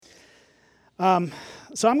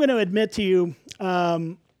So I'm going to admit to you,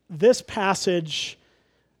 this passage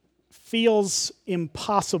feels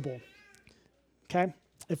impossible. Okay?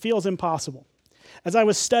 It feels impossible. As I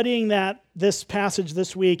was studying this passage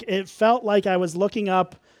this week, it felt like I was looking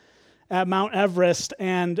up at Mount Everest,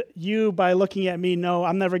 and you, by looking at me, know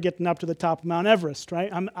I'm never getting up to the top of Mount Everest,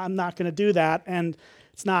 right? I'm not going to do that, and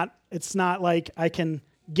it's not like I can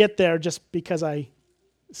get there just because I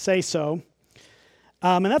say so.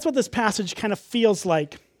 And that's what this passage kind of feels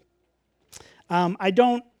like. I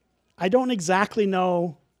don't exactly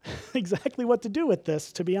know exactly what to do with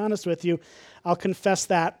this, to be honest with you. I'll confess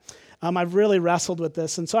that. I've really wrestled with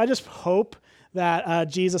this, and so I just hope that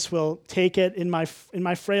Jesus will take it in my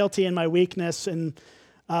frailty and my weakness and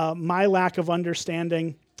my lack of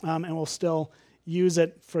understanding, and will still use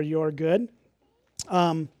it for your good.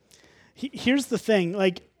 Here's the thing: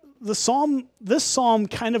 like this psalm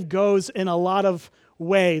kind of goes in a lot of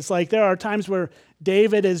ways. Like there are times where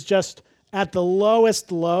David is just at the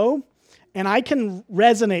lowest low, and I can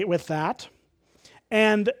resonate with that.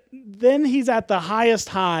 And then he's at the highest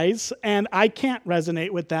highs, and I can't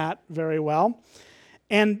resonate with that very well.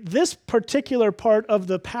 And this particular part of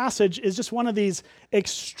the passage is just one of these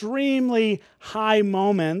extremely high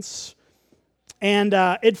moments, and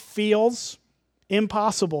it feels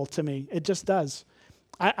impossible to me. It just does.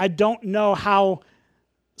 I don't know how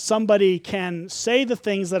somebody can say the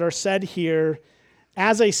things that are said here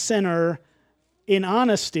as a sinner in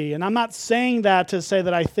honesty. And I'm not saying that to say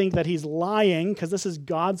that I think that he's lying, because this is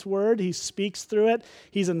God's word. He speaks through it.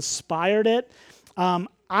 He's inspired it.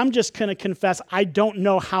 I'm just going to confess I don't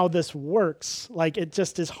know how this works. Like, it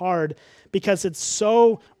just is hard because it's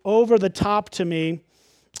so over the top to me,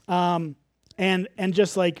 and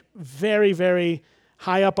just like very, very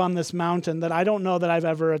high up on this mountain that I don't know that I've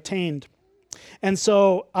ever attained. And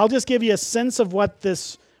so I'll just give you a sense of what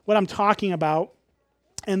I'm talking about,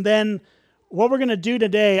 and then what we're going to do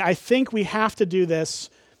today, I think we have to do this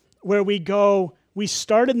where we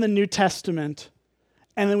start in the New Testament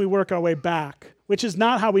and then we work our way back, which is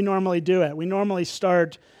not how we normally do it. We normally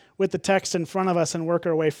start with the text in front of us and work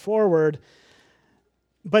our way forward.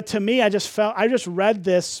 But to me, I just read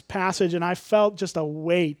this passage and I felt just a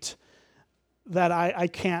weight that I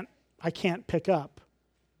can't pick up.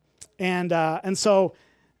 And so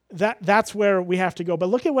that's where we have to go. But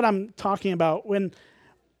look at what I'm talking about. When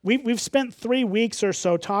We've spent 3 weeks or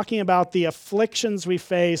so talking about the afflictions we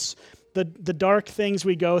face, the dark things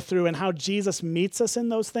we go through, and how Jesus meets us in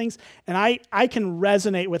those things. And I can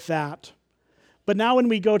resonate with that. But now when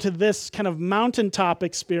we go to this kind of mountaintop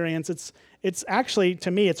experience, it's actually, to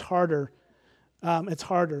me, it's harder. It's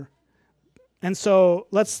harder. And so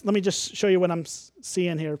let me just show you what I'm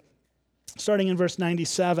seeing here. Starting in verse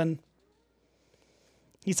 97,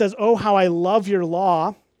 he says, "Oh, how I love your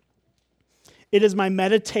law. It is my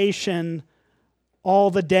meditation all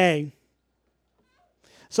the day."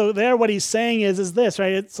 So there what he's saying is this,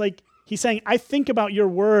 right? It's like he's saying, I think about your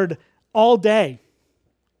word all day.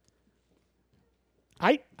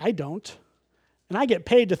 I don't. And I get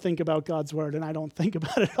paid to think about God's word, and I don't think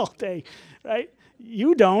about it all day, right?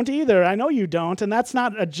 You don't either. I know you don't. And that's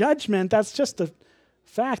not a judgment. That's just a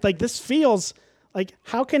fact. Like, this feels like,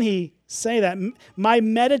 how can he say that? My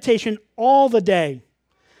meditation all the day.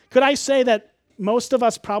 Could I say that most of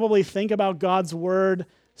us probably think about God's word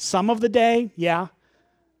some of the day? Yeah.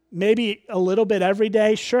 Maybe a little bit every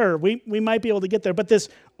day? Sure. We might be able to get there. But this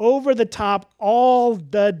over the top all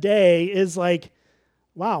the day is like,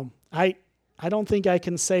 wow, I don't think I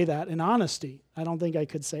can say that in honesty. I don't think I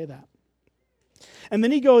could say that. And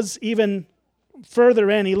then he goes even further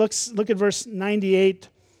in. Look at verse 98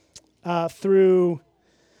 through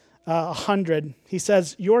 100. He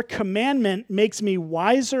says, "Your commandment makes me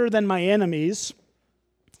wiser than my enemies,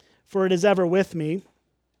 for it is ever with me.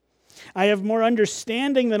 I have more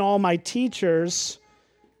understanding than all my teachers,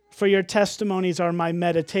 for your testimonies are my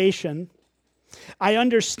meditation. I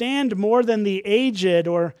understand more than the aged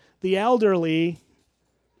or the elderly,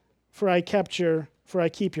 for I keep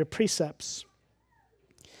your precepts."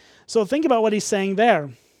 So think about what he's saying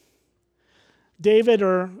there. David,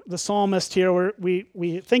 or the psalmist here,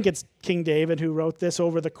 we think it's King David who wrote this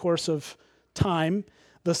over the course of time.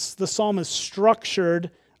 The psalm is structured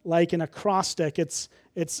like an acrostic. It's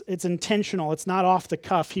intentional. It's not off the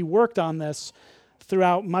cuff. He worked on this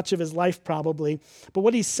throughout much of his life probably. But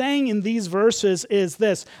what he's saying in these verses is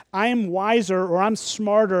this: I am wiser, or I'm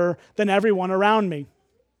smarter than everyone around me.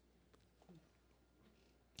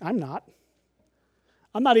 I'm not.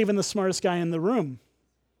 I'm not even the smartest guy in the room.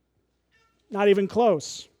 Not even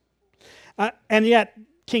close. And yet,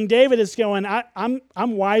 King David is going, I'm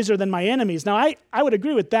wiser than my enemies. Now, I would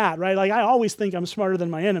agree with that, right? Like, I always think I'm smarter than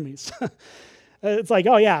my enemies. It's like,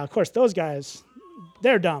 oh, yeah, of course, those guys,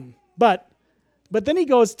 they're dumb. But then he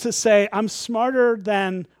goes to say, I'm smarter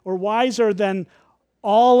than or wiser than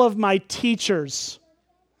all of my teachers.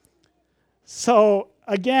 So,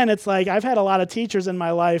 again, it's like I've had a lot of teachers in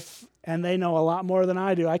my life, and they know a lot more than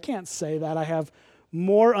I do. I can't say that. I have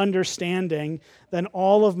more understanding than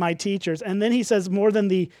all of my teachers. And then he says more than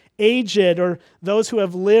the aged or those who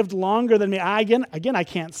have lived longer than me. Again, I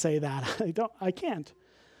can't say that. I can't.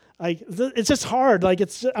 It's just hard.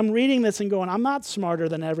 I'm reading this and going, I'm not smarter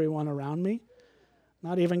than everyone around me.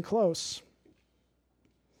 Not even close.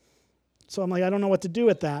 So I'm like, I don't know what to do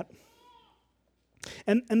with that.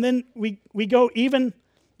 And then we go even,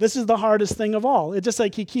 this is the hardest thing of all. It's just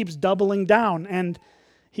like he keeps doubling down. And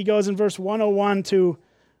he goes in verse 101 to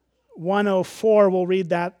 104. We'll read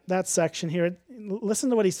that section here. Listen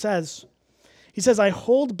to what he says. He says, I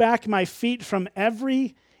hold back my feet from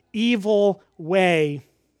every evil way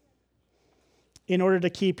in order to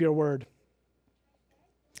keep your word.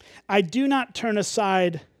 I do not turn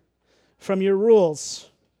aside from your rules,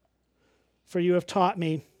 for you have taught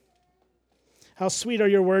me. How sweet are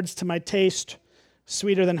your words to my taste,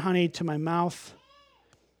 sweeter than honey to my mouth.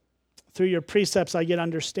 Through your precepts I get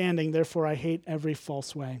understanding, therefore I hate every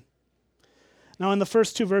false way. Now in the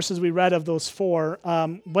first two verses we read of those four,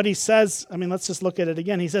 what he says, let's just look at it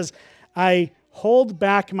again. He says, I hold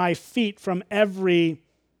back my feet from every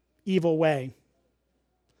evil way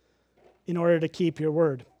in order to keep your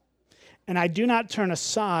word. And I do not turn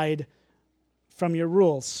aside from your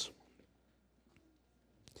rules.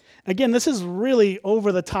 Again, this is really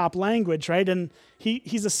over-the-top language, right? And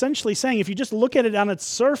he's essentially saying, if you just look at it on its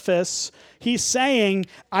surface, he's saying,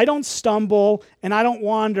 I don't stumble and I don't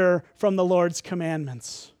wander from the Lord's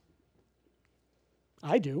commandments.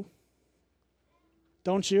 I do.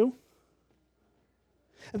 Don't you?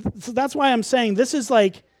 So that's why I'm saying this is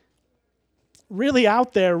like really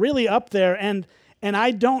out there, really up there, and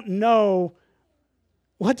I don't know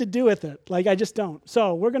what to do with it. I just don't.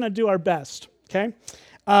 So we're going to do our best, okay?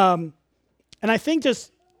 And I think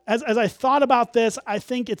just as I thought about this, I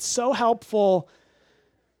think it's so helpful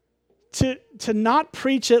to not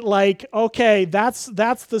preach it like, okay, that's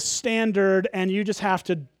the standard and you just have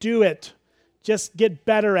to do it. Just get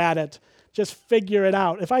better at it. Just figure it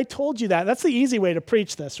out. If I told you that, that's the easy way to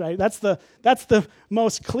preach this, right? That's the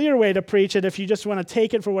most clear way to preach it if you just want to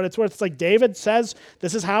take it for what it's worth. It's like David says,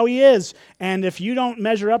 this is how he is. And if you don't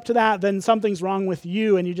measure up to that, then something's wrong with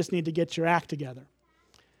you and you just need to get your act together.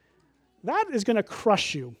 That is going to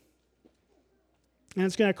crush you. And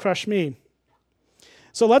it's going to crush me.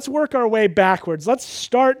 So let's work our way backwards. Let's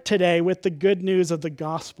start today with the good news of the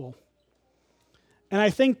gospel. And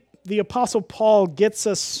I think the Apostle Paul gets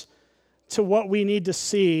us to what we need to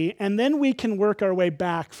see, and then we can work our way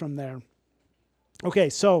back from there. Okay,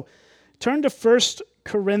 so turn to 1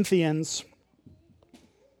 Corinthians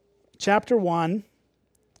chapter 1,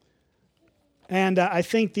 and I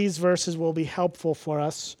think these verses will be helpful for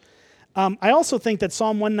us. I also think that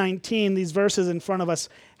Psalm 119, these verses in front of us,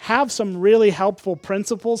 have some really helpful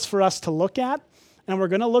principles for us to look at, and we're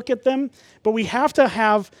going to look at them, but we have to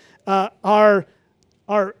have our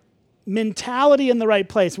mentality in the right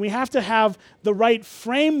place. We have to have the right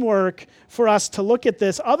framework for us to look at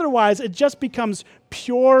this. Otherwise, it just becomes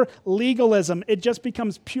pure legalism. It just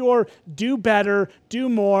becomes pure do better, do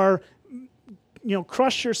more,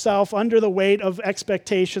 crush yourself under the weight of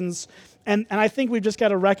expectations. And I think we've just got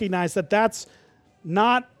to recognize that that's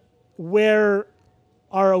not where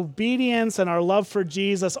our obedience and our love for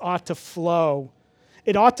Jesus ought to flow.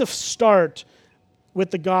 It ought to start with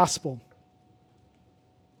the gospel.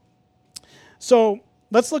 So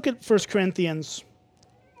let's look at 1 Corinthians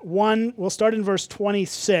 1. We'll start in verse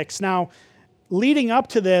 26. Now, leading up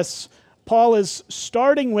to this, Paul is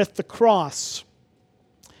starting with the cross.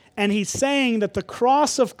 And he's saying that the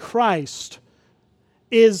cross of Christ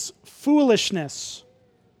is foolishness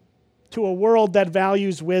to a world that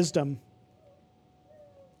values wisdom.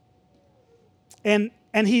 And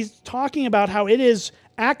he's talking about how it is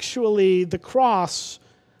actually the cross,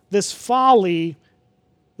 this folly,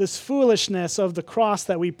 this foolishness of the cross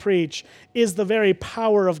that we preach, is the very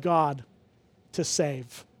power of God to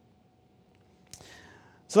save.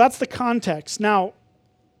 So that's the context. Now,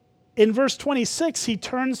 in verse 26, he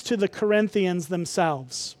turns to the Corinthians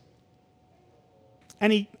themselves.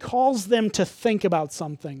 And he calls them to think about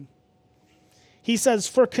something. He says,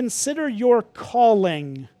 "For consider your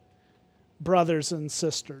calling, brothers and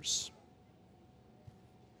sisters."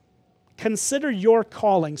 Consider your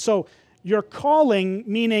calling. So your calling,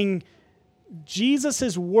 meaning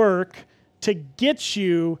Jesus' work to get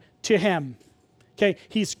you to him. Okay,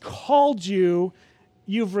 he's called you,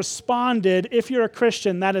 you've responded. If you're a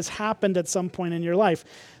Christian, that has happened at some point in your life.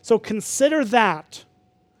 So consider that.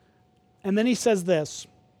 And then he says this,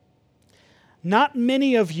 not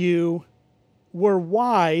many of you were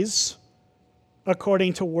wise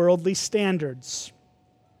according to worldly standards.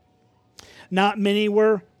 Not many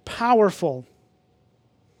were powerful,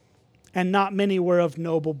 and not many were of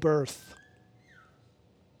noble birth.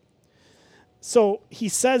 So he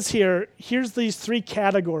says here, here's these three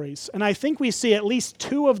categories. And I think we see at least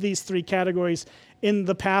two of these three categories in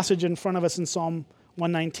the passage in front of us in Psalm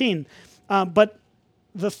 119. But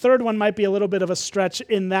the third one might be a little bit of a stretch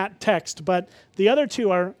in that text, but the other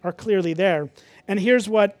two are clearly there. And here's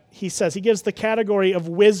what he says. He gives the category of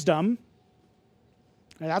wisdom.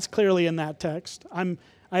 That's clearly in that text. I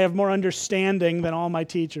have more understanding than all my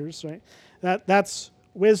teachers, right? That's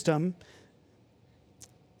wisdom.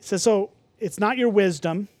 He says, so it's not your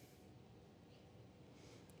wisdom.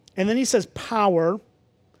 And then he says power.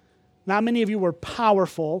 Not many of you were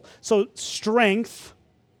powerful. So strength.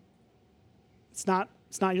 It's not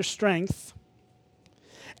your strength.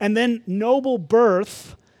 And then noble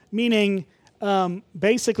birth, meaning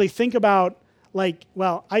basically think about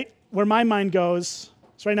where my mind goes.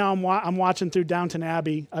 So right now I'm watching through Downton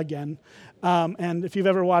Abbey again. And if you've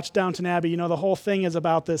ever watched Downton Abbey, you know the whole thing is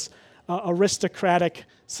about this aristocratic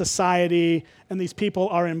society, and these people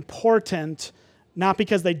are important, not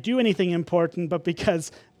because they do anything important, but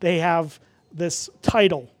because they have this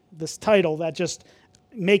title that just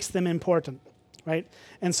makes them important, right?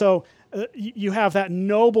 And so you have that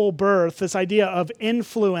noble birth, this idea of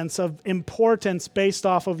influence, of importance based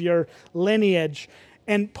off of your lineage.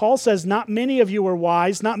 And Paul says, not many of you were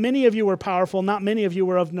wise, not many of you were powerful, not many of you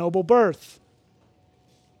were of noble birth.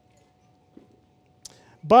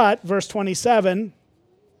 But, verse 27,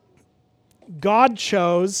 God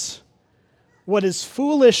chose what is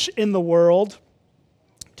foolish in the world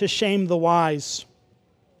to shame the wise.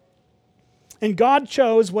 And God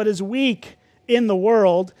chose what is weak in the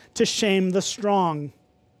world to shame the strong.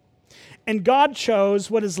 And God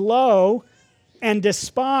chose what is low and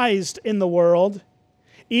despised in the world,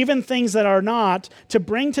 even things that are not, to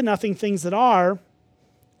bring to nothing things that are.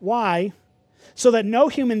 Why? So that no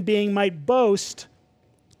human being might boast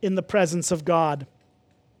in the presence of God.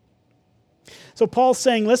 So Paul's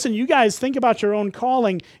saying, listen, you guys think about your own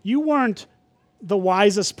calling. You weren't the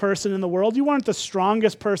wisest person in the world. You weren't the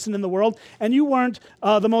strongest person in the world. And you weren't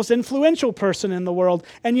the most influential person in the world.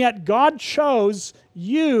 And yet God chose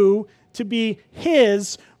you to be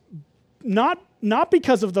his, not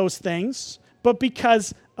because of those things, but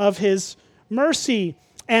because of his mercy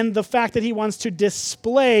and the fact that he wants to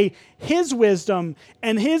display his wisdom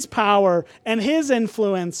and his power and his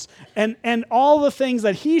influence and all the things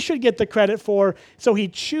that he should get the credit for. So he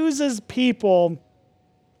chooses people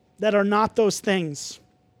that are not those things.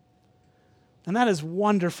 And that is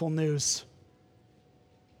wonderful news.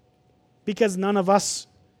 Because none of us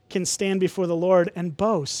can stand before the Lord and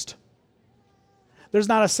boast. There's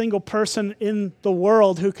not a single person in the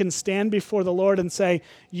world who can stand before the Lord and say,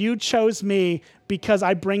 you chose me because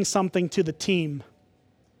I bring something to the team.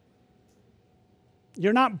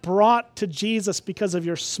 You're not brought to Jesus because of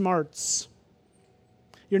your smarts.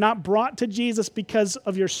 You're not brought to Jesus because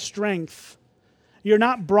of your strength. You're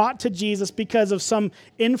not brought to Jesus because of some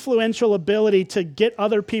influential ability to get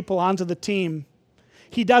other people onto the team.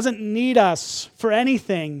 He doesn't need us for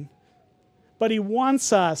anything, but he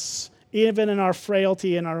wants us even in our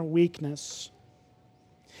frailty and our weakness.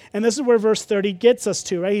 And this is where verse 30 gets us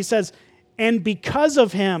to, right? He says, and because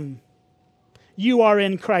of him, you are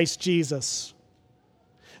in Christ Jesus.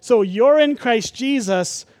 So you're in Christ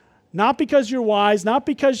Jesus, not because you're wise, not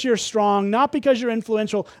because you're strong, not because you're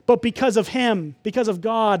influential, but because of him, because of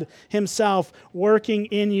God himself working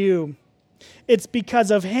in you. It's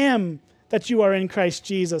because of him that you are in Christ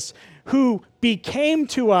Jesus, who became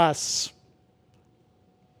to us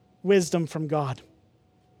wisdom from God,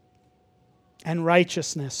 and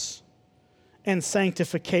righteousness, and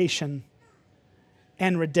sanctification,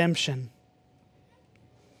 and redemption.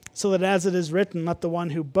 So that as it is written, let the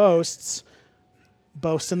one who boasts,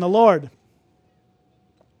 boast in the Lord.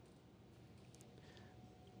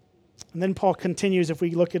 And then Paul continues, if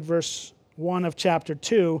we look at verse 1 of chapter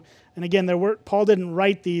 2, and again, Paul didn't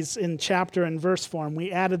write these in chapter and verse form.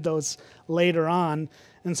 We added those later on.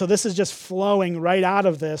 And so this is just flowing right out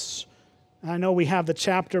of this. I know we have the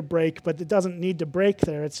chapter break, but it doesn't need to break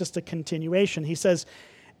there. It's just a continuation. He says,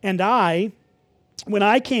 and I, when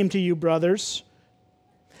I came to you, brothers,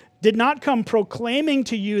 did not come proclaiming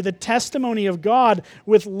to you the testimony of God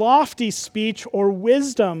with lofty speech or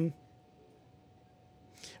wisdom.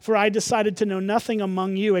 For I decided to know nothing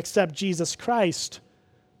among you except Jesus Christ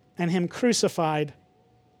and him crucified.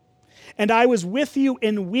 And I was with you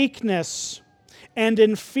in weakness and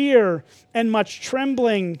in fear and much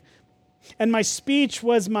trembling. And my speech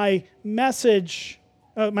was my message.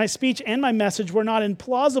 My speech and my message were not in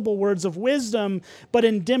plausible words of wisdom, but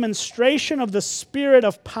in demonstration of the Spirit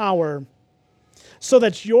of power, so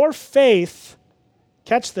that your faith,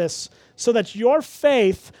 catch this, so that your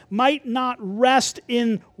faith might not rest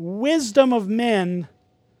in wisdom of men,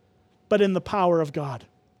 but in the power of God.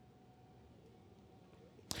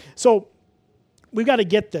 So we've got to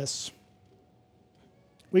get this.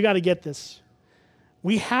 We got to get this.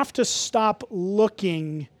 We have to stop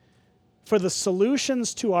looking for the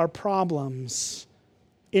solutions to our problems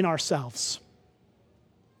in ourselves.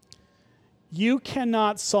 You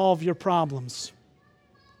cannot solve your problems.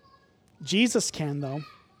 Jesus can, though.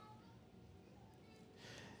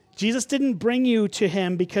 Jesus didn't bring you to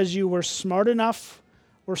him because you were smart enough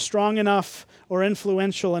or strong enough or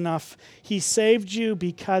influential enough. He saved you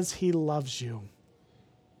because he loves you.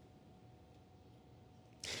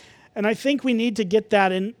 And I think we need to get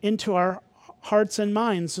that into our hearts and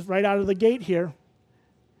minds right out of the gate here.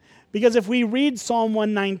 Because if we read Psalm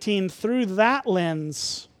 119 through that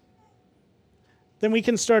lens, then we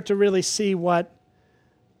can start to really see what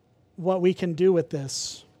we can do with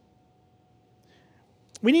this.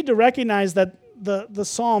 We need to recognize that the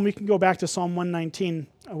psalm, we can go back to Psalm 119.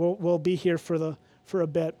 We'll be here for a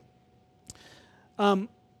bit.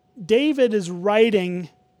 David is writing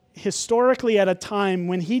historically at a time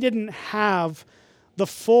when he didn't have the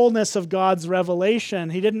fullness of God's revelation.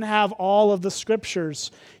 He didn't have all of the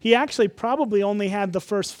scriptures. He actually probably only had the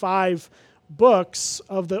first 5 books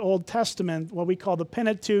of the Old Testament, what we call the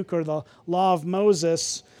Pentateuch or the Law of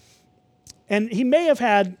Moses. And he may have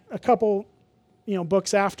had a couple,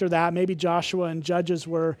 books after that. Maybe Joshua and Judges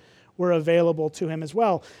were available to him as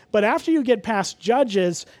well. But after you get past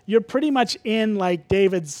Judges, you're pretty much in like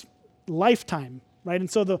David's lifetime, right? And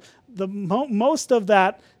so most of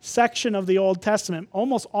that section of the Old Testament,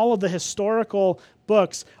 almost all of the historical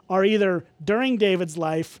books are either during David's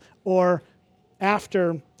life or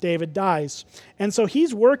after David dies. And so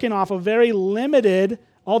he's working off a very limited,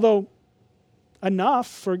 although enough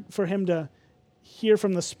for him to hear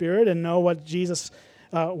from the Spirit and know what Jesus,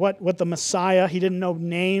 what the Messiah, he didn't know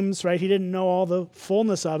names, right? He didn't know all the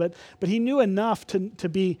fullness of it, but he knew enough to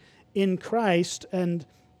be in Christ, and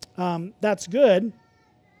that's good.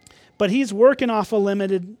 But he's working off a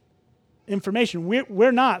limited information.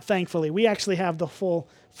 We're not, thankfully. We actually have the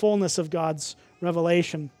fullness of God's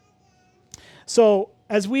revelation. So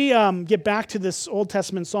as we get back to this Old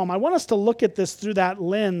Testament psalm, I want us to look at this through that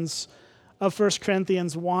lens of 1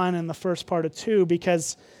 Corinthians 1 and the first part of 2,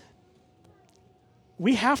 because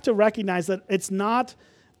we have to recognize that it's not,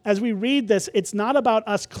 as we read this, it's not about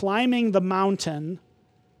us climbing the mountain,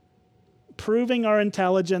 proving our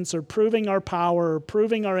intelligence or proving our power or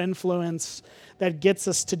proving our influence that gets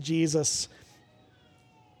us to Jesus.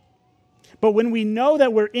 But when we know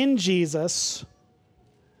that we're in Jesus,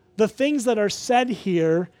 the things that are said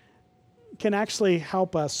here can actually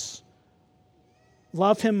help us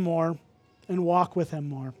love him more and walk with him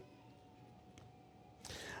more.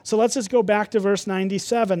 So let's just go back to verse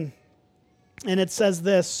 97. And it says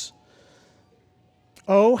this: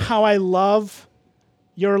 "Oh, how I love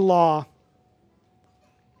your law."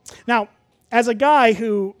 Now, as a guy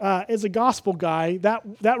who is a gospel guy,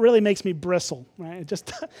 that really makes me bristle, right?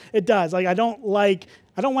 It does. Like I don't want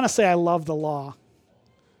to say I love the law,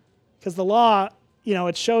 because the law,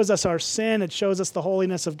 it shows us our sin, it shows us the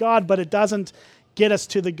holiness of God, but it doesn't get us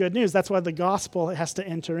to the good news. That's why the gospel has to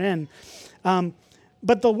enter in.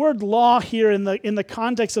 But the word law here in the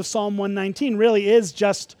context of Psalm 119 really is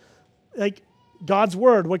just like God's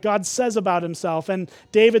word, what God says about himself, and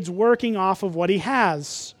David's working off of what he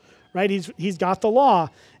has. Right? He's got the law,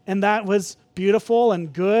 and that was beautiful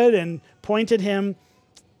and good and pointed him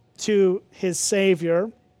to his Savior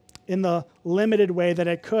in the limited way that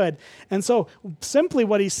it could. And so simply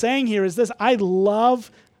what he's saying here is this: I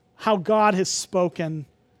love how God has spoken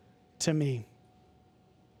to me.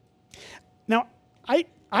 Now,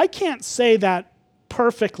 I can't say that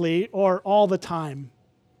perfectly or all the time,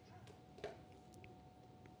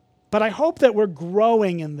 but I hope that we're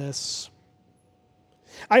growing in this.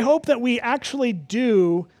 I hope that we actually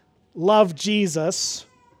do love Jesus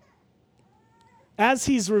as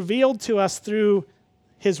he's revealed to us through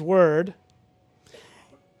his word.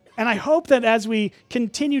 And I hope that as we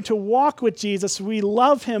continue to walk with Jesus, we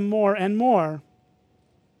love him more and more.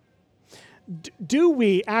 Do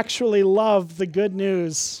we actually love the good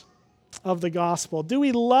news of the gospel? Do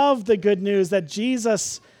we love the good news that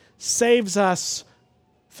Jesus saves us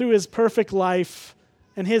through his perfect life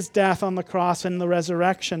and his death on the cross and the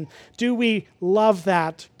resurrection? Do we love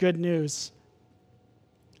that good news?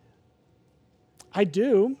 I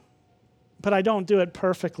do, but I don't do it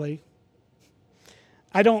perfectly.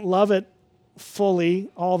 I don't love it fully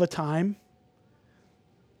all the time.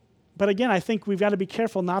 But again, I think we've got to be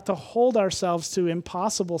careful not to hold ourselves to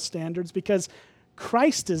impossible standards because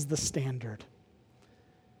Christ is the standard.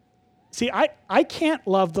 See, I can't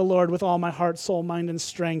love the Lord with all my heart, soul, mind, and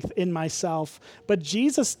strength in myself, but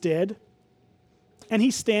Jesus did, and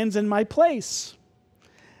he stands in my place.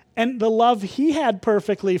 And the love he had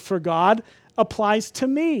perfectly for God applies to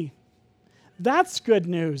me. That's good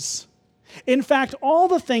news. In fact, all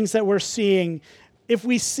the things that we're seeing, if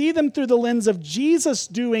we see them through the lens of Jesus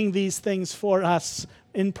doing these things for us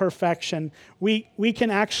in perfection, we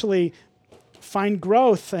can actually find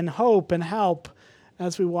growth and hope and help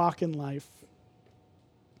as we walk in life.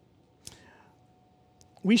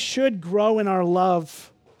 We should grow in our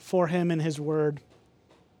love for him and his word.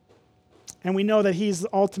 And we know that he's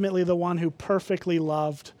ultimately the one who perfectly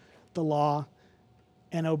loved the law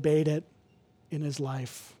and obeyed it in his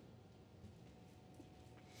life.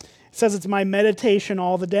 It says it's my meditation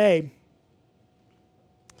all the day.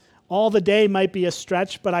 All the day might be a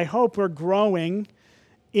stretch, but I hope we're growing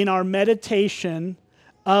in our meditation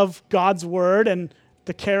of God's word and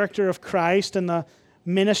the character of Christ and the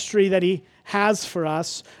ministry that he has for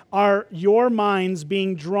us. Are your minds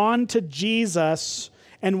being drawn to Jesus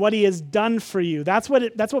and what he has done for you? That's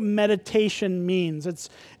what meditation means.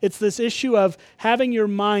 It's this issue of having your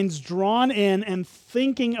minds drawn in and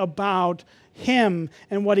thinking about him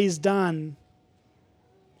and what he's done.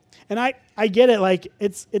 And I get it, like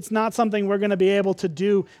it's not something we're going to be able to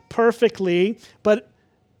do perfectly, but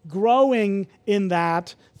growing in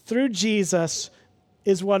that through Jesus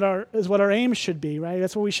is what our aim should be, right?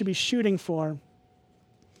 That's what we should be shooting for.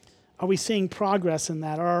 Are we seeing progress in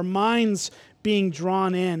that? Are our minds being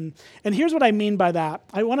drawn in? And here's what I mean by that.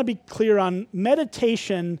 I want to be clear on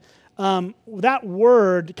meditation. That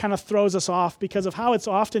word kind of throws us off because of how it's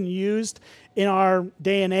often used in our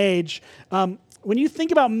day and age. When you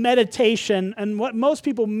think about meditation, and what most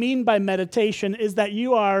people mean by meditation is that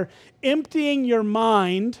you are emptying your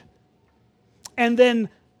mind and then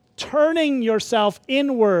turning yourself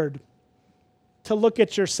inward to look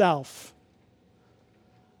at yourself.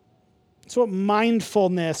 That's what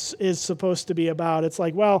mindfulness is supposed to be about. It's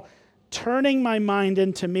like, well, turning my mind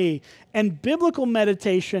into me. And biblical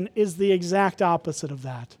meditation is the exact opposite of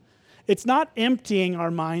that. It's not emptying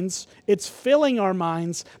our minds, it's filling our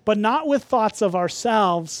minds, but not with thoughts of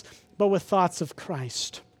ourselves, but with thoughts of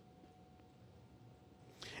Christ.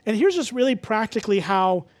 And here's just really practically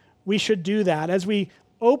how we should do that. As we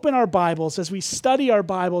open our Bibles, as we study our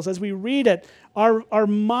Bibles, as we read it, our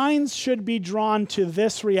minds should be drawn to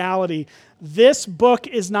this reality. This book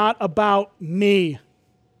is not about me.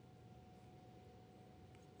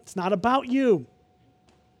 It's not about you.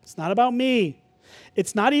 It's not about me.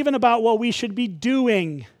 It's not even about what we should be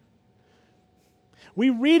doing. We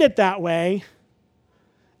read it that way,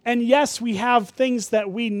 and yes, we have things that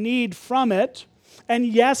we need from it, and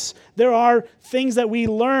yes, there are things that we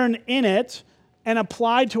learn in it and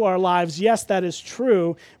apply to our lives. Yes, that is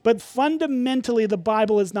true, but fundamentally, the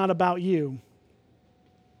Bible is not about you.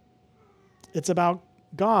 It's about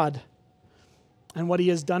God and what he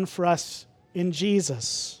has done for us in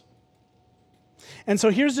Jesus. And so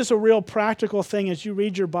here's just a real practical thing as you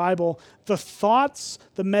read your Bible. The thoughts,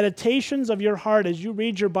 the meditations of your heart as you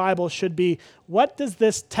read your Bible should be, what does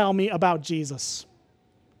this tell me about Jesus?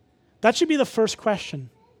 That should be the first question.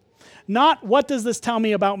 Not, what does this tell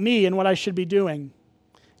me about me and what I should be doing?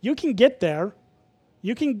 You can get there.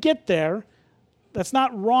 You can get there. That's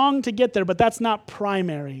not wrong to get there, but that's not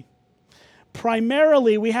primary.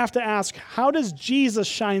 Primarily, we have to ask, how does Jesus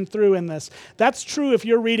shine through in this? That's true if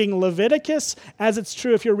you're reading Leviticus, as it's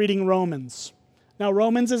true if you're reading Romans. Now,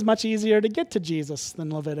 Romans is much easier to get to Jesus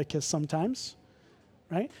than Leviticus sometimes,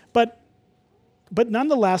 right? But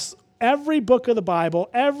nonetheless, every book of the Bible,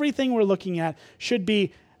 everything we're looking at should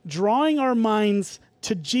be drawing our minds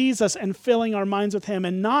to Jesus and filling our minds with him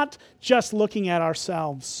and not just looking at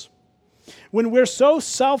ourselves. When we're so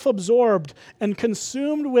self-absorbed and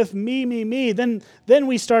consumed with me, then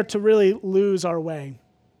we start to really lose our way.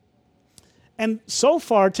 And so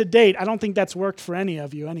far to date, I don't think that's worked for any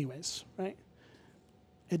of you anyways, right?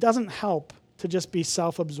 It doesn't help to just be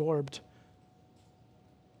self-absorbed.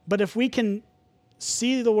 But if we can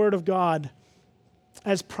see the Word of God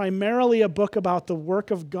as primarily a book about the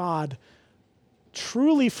work of God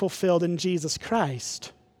truly fulfilled in Jesus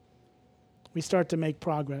Christ, we start to make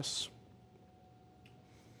progress.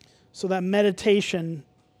 So that meditation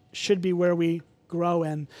should be where we grow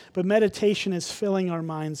in. But meditation is filling our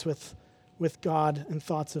minds with God and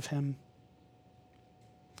thoughts of Him.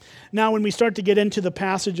 Now, when we start to get into the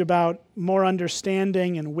passage about more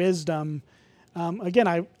understanding and wisdom, again,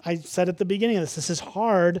 I said at the beginning of this is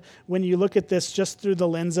hard when you look at this just through the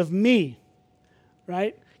lens of me,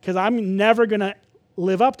 right? Because I'm never going to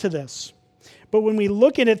live up to this. But when we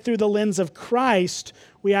look at it through the lens of Christ,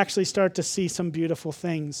 we actually start to see some beautiful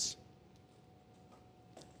things.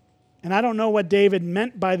 And I don't know what David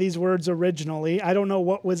meant by these words originally. I don't know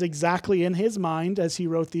what was exactly in his mind as he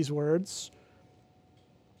wrote these words.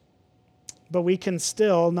 But we can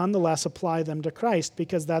still, nonetheless, apply them to Christ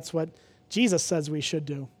because that's what Jesus says we should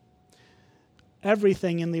do.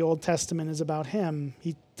 Everything in the Old Testament is about Him.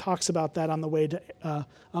 He talks about that on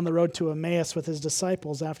the road to Emmaus with His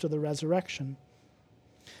disciples after the resurrection.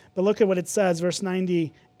 But look at what it says, verse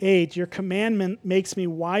 98, "Your commandment makes me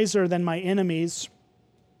wiser than my enemies,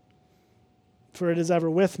 for it is ever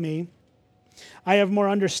with me. I have more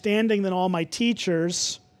understanding than all my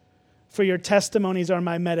teachers, for your testimonies are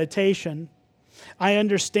my meditation. I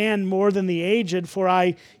understand more than the aged, for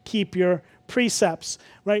I keep your precepts."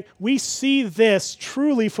 Right? We see this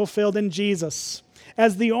truly fulfilled in Jesus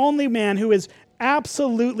as the only man who is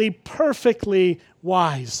absolutely perfectly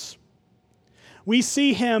wise. We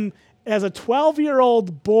see Him as a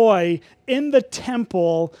 12-year-old boy in the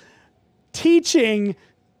temple teaching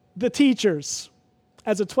the teachers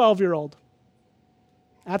as a 12-year-old.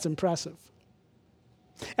 That's impressive.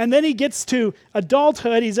 And then he gets to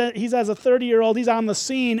adulthood. He's as a 30-year-old. He's on the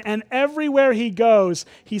scene, and everywhere he goes,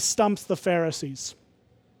 he stumps the Pharisees.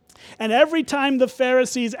 And every time the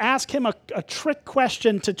Pharisees ask him a trick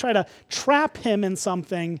question to try to trap him in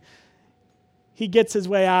something, he gets his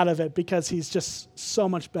way out of it because he's just so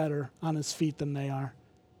much better on his feet than they are.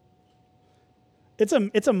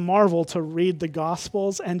 It's a marvel to read the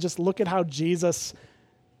Gospels and just look at how Jesus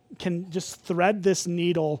can just thread this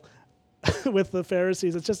needle with the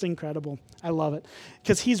Pharisees. It's just incredible. I love it.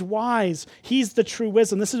 Because He's wise. He's the true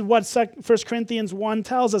wisdom. This is what 1 Corinthians 1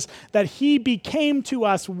 tells us, that He became to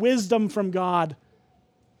us wisdom from God.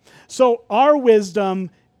 So our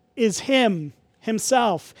wisdom is Him,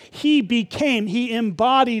 Himself. He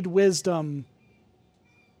embodied wisdom.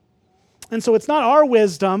 And so it's not our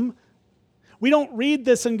wisdom. We don't read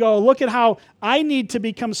this and go, look at how I need to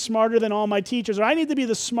become smarter than all my teachers, or I need to be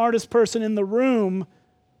the smartest person in the room.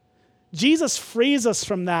 Jesus frees us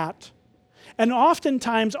from that. And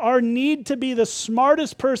oftentimes, our need to be the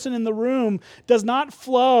smartest person in the room does not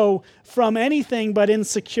flow from anything but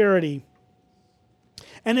insecurity.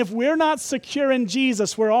 And if we're not secure in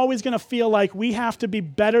Jesus, we're always going to feel like we have to be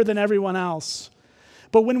better than everyone else.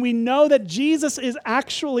 But when we know that Jesus is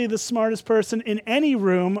actually the smartest person in any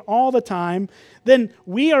room all the time, then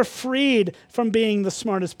we are freed from being the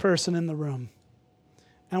smartest person in the room.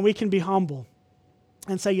 And we can be humble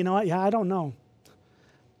and say, you know what? Yeah, I don't know.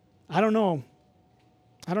 I don't know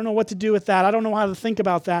what to do with that. I don't know how to think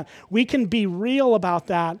about that. We can be real about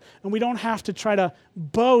that, and we don't have to try to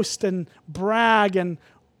boast and brag and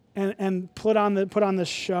put on the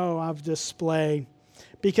show of display,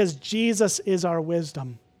 because Jesus is our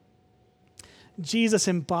wisdom. Jesus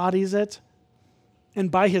embodies it, and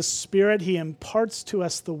by His Spirit, He imparts to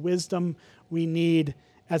us the wisdom we need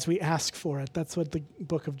as we ask for it. That's what the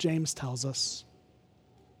book of James tells us.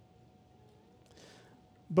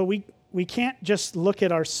 But we can't just look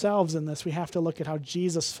at ourselves in this. We have to look at how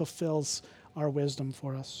Jesus fulfills our wisdom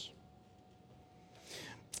for us.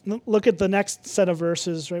 Look at the next set of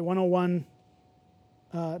verses, right? 101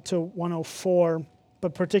 to 104,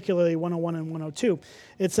 but particularly 101 and 102.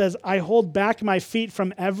 It says, "I hold back my feet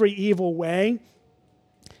from every evil way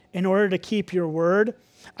in order to keep your word.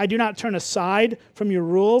 I do not turn aside from your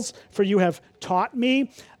rules, for you have taught me."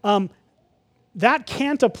 That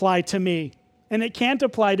can't apply to me. And it can't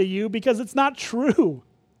apply to you because it's not true.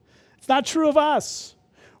 It's not true of us.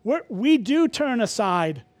 We do turn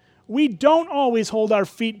aside. We don't always hold our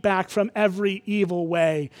feet back from every evil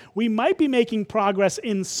way. We might be making progress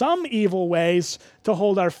in some evil ways to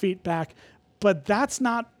hold our feet back, but that's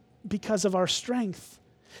not because of our strength.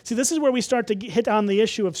 See, this is where we start to hit on the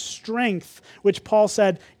issue of strength, which Paul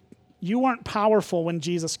said, you weren't powerful when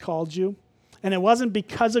Jesus called you. And it wasn't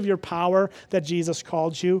because of your power that Jesus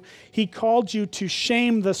called you. He called you to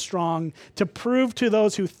shame the strong, to prove to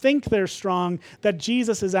those who think they're strong that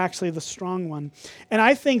Jesus is actually the strong one. And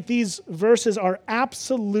I think these verses are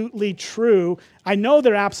absolutely true. I know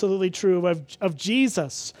they're absolutely true of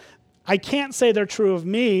Jesus. I can't say they're true of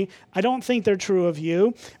me. I don't think they're true of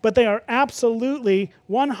you, but they are absolutely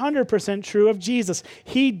 100% true of Jesus.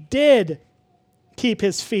 He did keep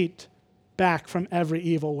his feet back from every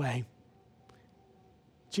evil way.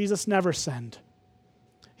 Jesus never sinned.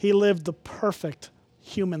 He lived the perfect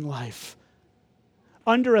human life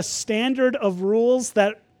under a standard of rules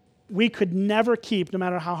that we could never keep no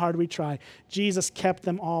matter how hard we try. Jesus kept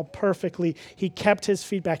them all perfectly. He kept his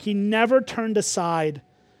feet back. He never turned aside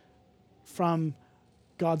from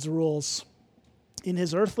God's rules. In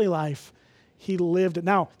his earthly life, he lived it.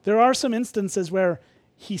 Now, there are some instances where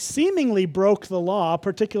he seemingly broke the law,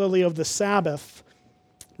 particularly of the Sabbath,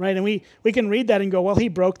 right? And we can read that and go, well, he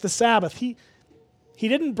broke the Sabbath. He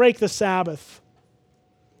didn't break the Sabbath.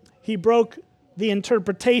 He broke the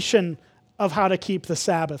interpretation of how to keep the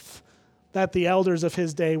Sabbath that the elders of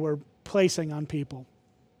his day were placing on people.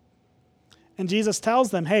 And Jesus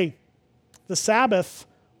tells them, hey, the Sabbath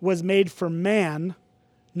was made for man,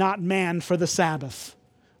 not man for the Sabbath.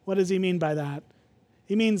 What does he mean by that?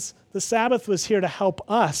 He means the Sabbath was here to help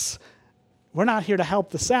us. We're not here to help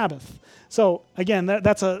the Sabbath. So again,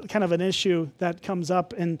 that's a kind of an issue that comes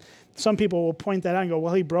up, and some people will point that out and go,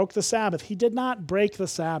 well, he broke the Sabbath. He did not break the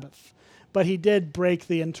Sabbath, but he did break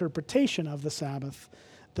the interpretation of the Sabbath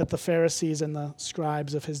that the Pharisees and the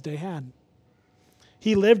scribes of his day had.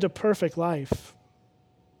 He lived a perfect life.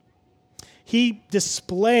 He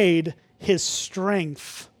displayed his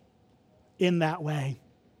strength in that way.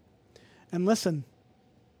 And listen,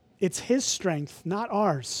 it's his strength, not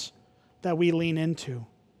ours, that we lean into.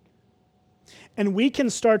 And we can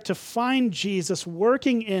start to find Jesus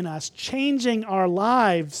working in us, changing our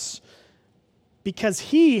lives, because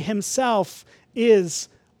he himself is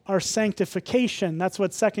our sanctification. That's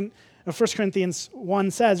what 1 Corinthians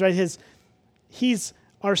 1 says, right? He's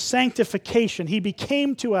our sanctification. He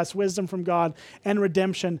became to us wisdom from God and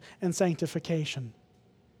redemption and sanctification.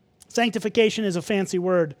 Sanctification is a fancy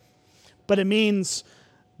word, but it means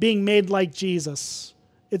being made like Jesus.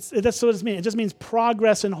 That's what it means. It just means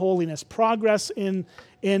progress in holiness, progress in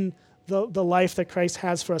the life that Christ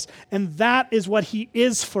has for us. And that is what he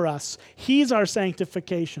is for us. He's our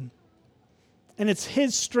sanctification. And it's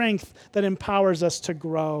his strength that empowers us to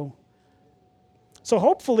grow. So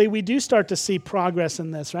hopefully we do start to see progress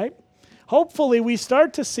in this, right? Hopefully we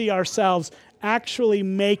start to see ourselves actually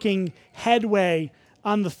making headway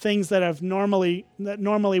on the things that normally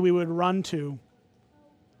we would run to.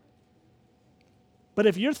 But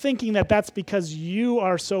if you're thinking that that's because you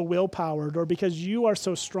are so will-powered, or because you are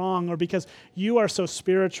so strong, or because you are so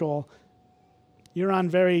spiritual, you're on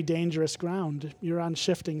very dangerous ground. You're on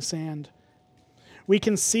shifting sand. We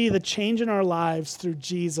can see the change in our lives through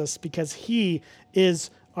Jesus because he is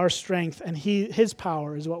our strength, and his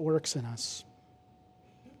power is what works in us.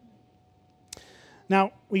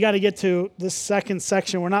 Now, we got to get to this second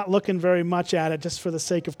section. We're not looking very much at it just for the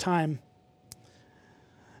sake of time.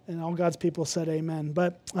 And all God's people said amen.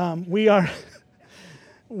 But we are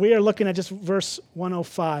looking at just verse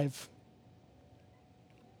 105.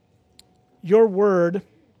 Your word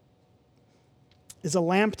is a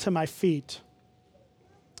lamp to my feet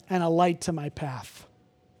and a light to my path.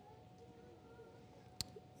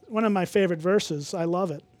 One of my favorite verses. I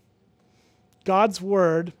love it. God's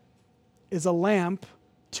word is a lamp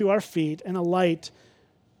to our feet and a light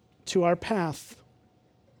to our path.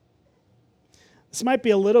 This might be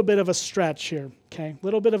a little bit of a stretch here, okay? A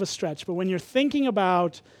little bit of a stretch. But when you're thinking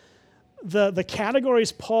about the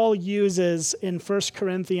categories Paul uses in 1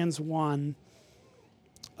 Corinthians 1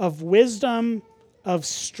 of wisdom, of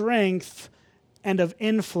strength, and of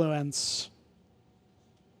influence,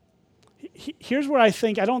 here's where I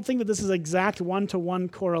don't think that this is exact one-to-one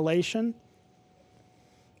correlation,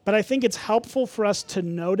 but I think it's helpful for us to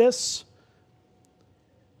notice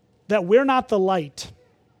that we're not the light.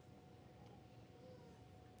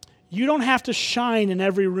 You don't have to shine in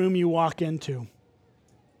every room you walk into.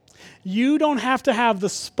 You don't have to have the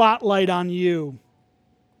spotlight on you.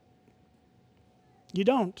 You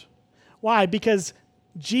don't. Why? Because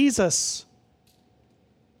Jesus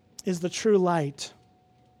is the true light.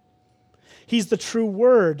 He's the true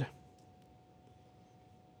word.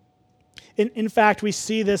 In fact, we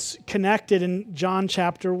see this connected in John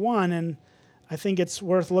chapter 1, and I think it's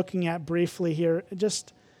worth looking at briefly here.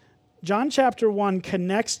 John chapter 1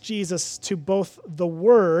 connects Jesus to both the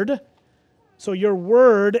Word, so your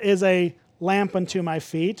Word is a lamp unto my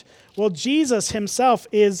feet. Well, Jesus himself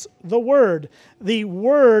is the Word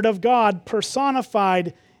of God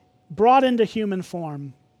personified, brought into human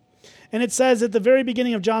form. And it says at the very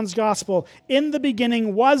beginning of John's Gospel, in the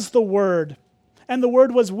beginning was the Word, and the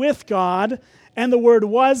Word was with God, and the Word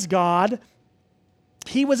was God.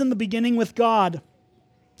 He was in the beginning with God,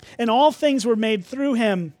 and all things were made through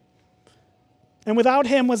him. And without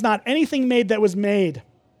him was not anything made that was made.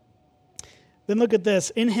 Then look at this.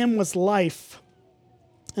 In him was life,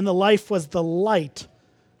 and the life was the light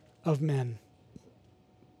of men.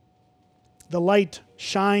 The light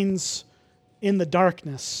shines in the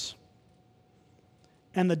darkness,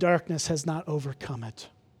 and the darkness has not overcome it.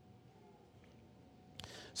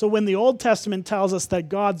 So when the Old Testament tells us that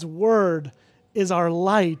God's word is our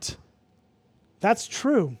light, that's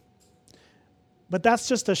true. But that's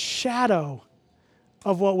just a shadow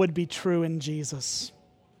of what would be true in Jesus.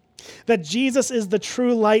 That Jesus is the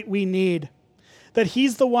true light we need. That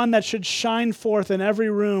he's the one that should shine forth in every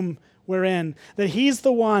room we're in. That he's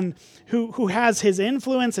the one who has his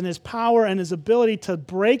influence and his power and his ability to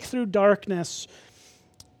break through darkness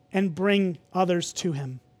and bring others to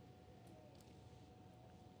him.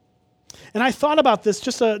 And I thought about this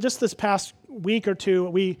just this past week or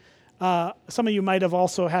two. Some of you might have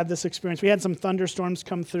also had this experience. We had some thunderstorms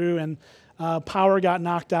come through, and power got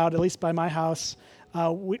knocked out, at least by my house.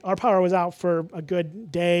 Our power was out for a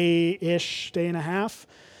good day-ish, day and a half.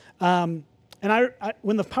 And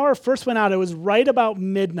when the power first went out, it was right about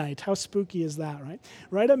midnight. How spooky is that, right?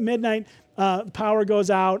 Right at midnight, power goes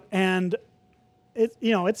out, and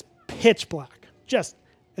it's pitch black, just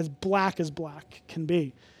as black can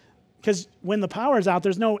be. Because when the power's out,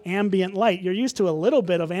 there's no ambient light. You're used to a little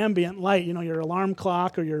bit of ambient light, your alarm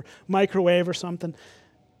clock or your microwave or something.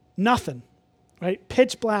 Nothing, right?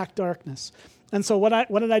 Pitch black darkness. And so what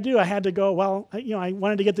did I do? I had to go, I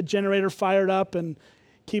wanted to get the generator fired up and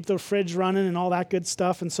keep the fridge running and all that good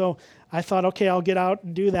stuff. And so I thought, okay, I'll get out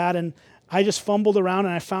and do that. And I just fumbled around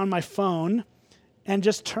and I found my phone. And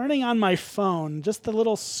just turning on my phone, just the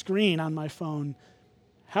little screen on my phone,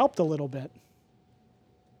 helped a little bit.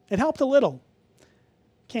 It helped a little.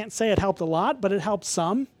 Can't say it helped a lot, but it helped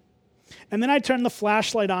some. And then I turned the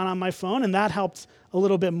flashlight on my phone, and that helped a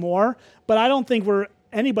little bit more. But I don't think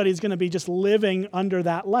anybody's going to be just living under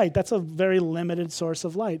that light. That's a very limited source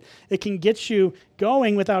of light. It can get you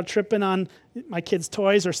going without tripping on my kids'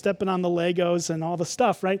 toys or stepping on the Legos and all the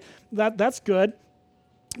stuff, right? That's good,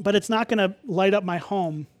 but it's not going to light up my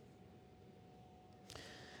home.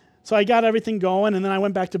 So I got everything going, and then I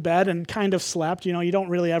went back to bed and kind of slept. You don't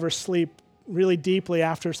really ever sleep really deeply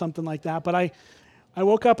after something like that. But I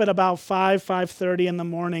woke up at about 5:30 in the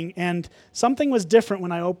morning, and something was different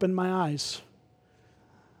when I opened my eyes.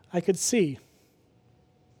 I could see.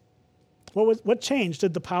 What changed?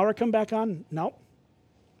 Did the power come back on? No.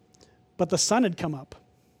 But the sun had come up,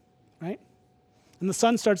 right? And the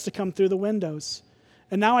sun starts to come through the windows.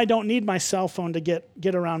 And now I don't need my cell phone to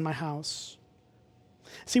get around my house.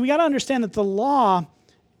 See, we got to understand that the law,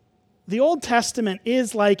 the Old Testament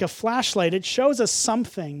is like a flashlight. It shows us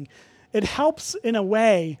something. It helps in a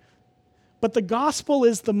way, but the gospel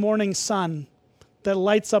is the morning sun that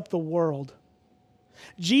lights up the world.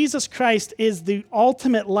 Jesus Christ is the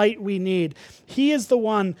ultimate light we need. He is the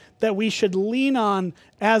one that we should lean on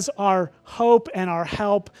as our hope and our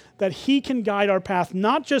help, that he can guide our path,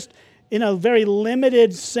 not just in a very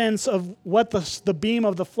limited sense of what the beam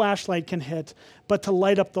of the flashlight can hit, but to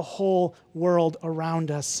light up the whole world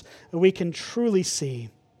around us, that we can truly see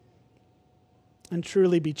and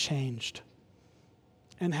truly be changed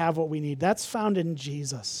and have what we need. That's found in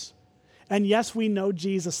Jesus. And yes, we know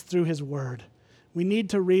Jesus through his word. We need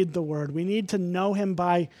to read the word. We need to know him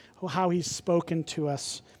by how he's spoken to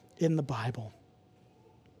us in the Bible.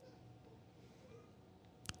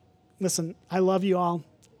 Listen, I love you all.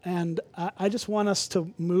 And I just want us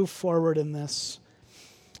to move forward in this.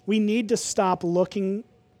 We need to stop looking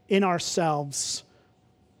in ourselves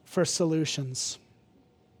for solutions.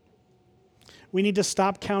 We need to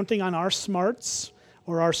stop counting on our smarts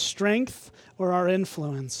or our strength or our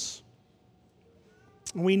influence.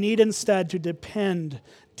 We need instead to depend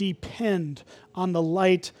on the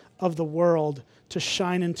light of the world to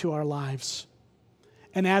shine into our lives.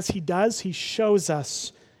 And as he does, he shows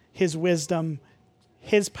us his wisdom,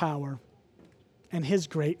 his power, and his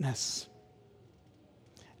greatness.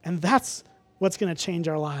 And that's what's going to change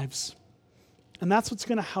our lives. And that's what's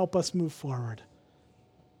going to help us move forward.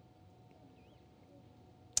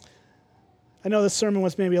 I know this sermon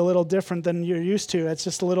was maybe a little different than you're used to. It's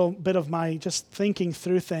just a little bit of my just thinking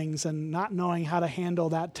through things and not knowing how to handle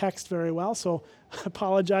that text very well. So I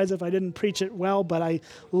apologize if I didn't preach it well, but I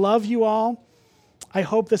love you all. I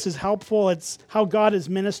hope this is helpful. It's how God has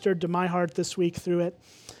ministered to my heart this week through it.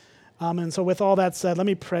 And so with all that said, let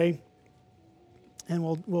me pray, and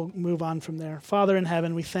we'll move on from there. Father in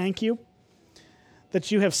heaven, we thank you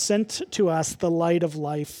that you have sent to us the light of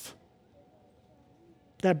life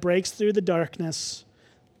that breaks through the darkness,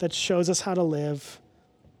 that shows us how to live.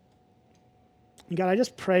 And God, I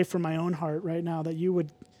just pray for my own heart right now that you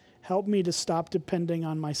would help me to stop depending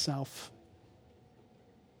on myself,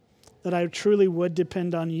 that I truly would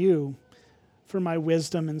depend on you for my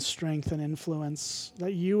wisdom and strength and influence,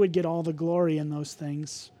 that you would get all the glory in those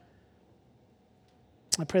things.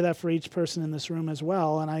 I pray that for each person in this room as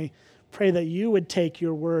well, and I pray that you would take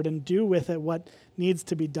your word and do with it what needs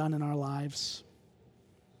to be done in our lives.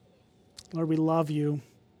 Lord, we love you.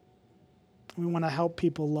 We want to help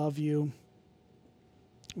people love you.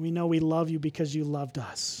 We know we love you because you loved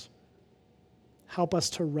us. Help us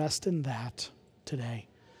to rest in that today,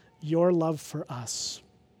 your love for us.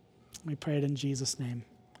 We pray it in Jesus' name.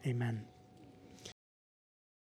 Amen.